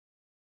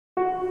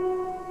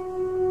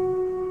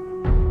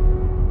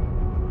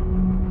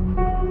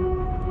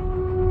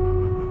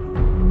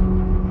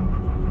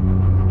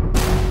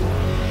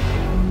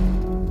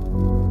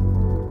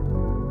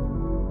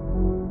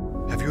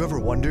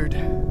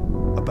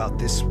about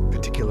this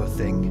particular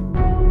thing.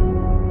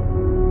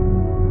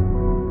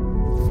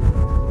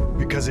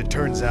 Because it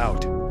turns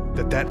out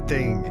that that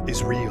thing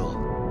is real.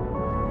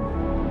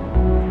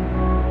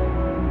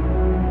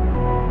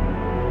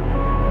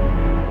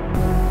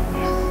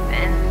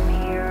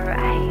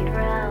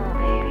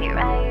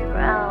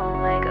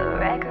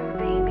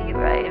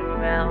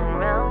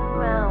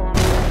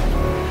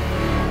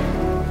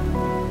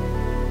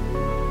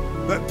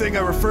 That thing I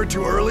referred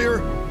to earlier?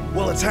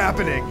 Well, it's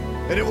happening,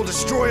 and it will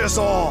destroy us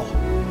all.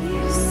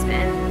 You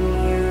spin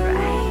me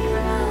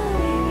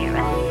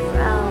right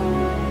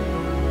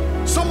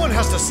round. Someone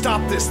has to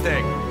stop this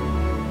thing.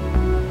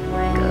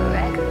 Like a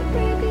record,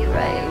 baby,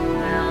 right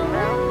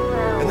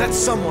round. And that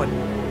someone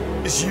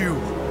is you.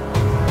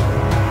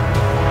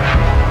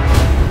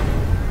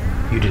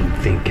 You didn't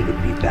think it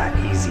would be that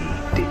easy,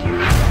 did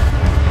you?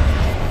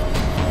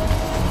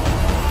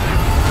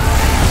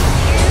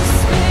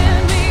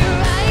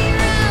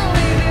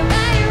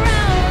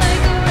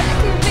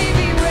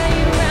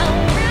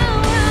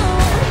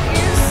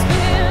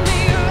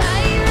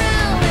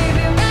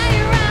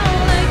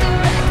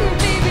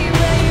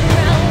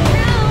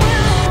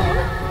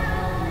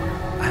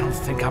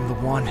 I'm the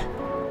one.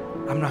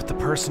 I'm not the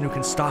person who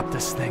can stop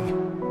this thing.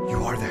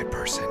 You are that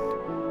person.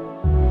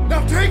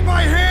 Now take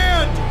my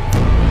hand!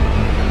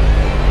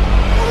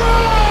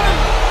 Run!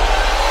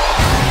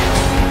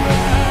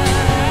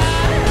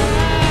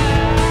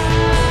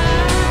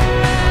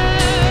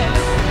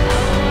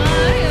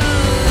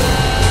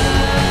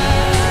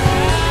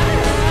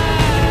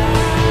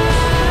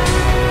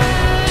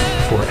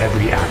 For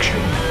every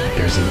action,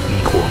 there's an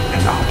equal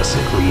and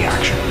opposite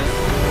reaction.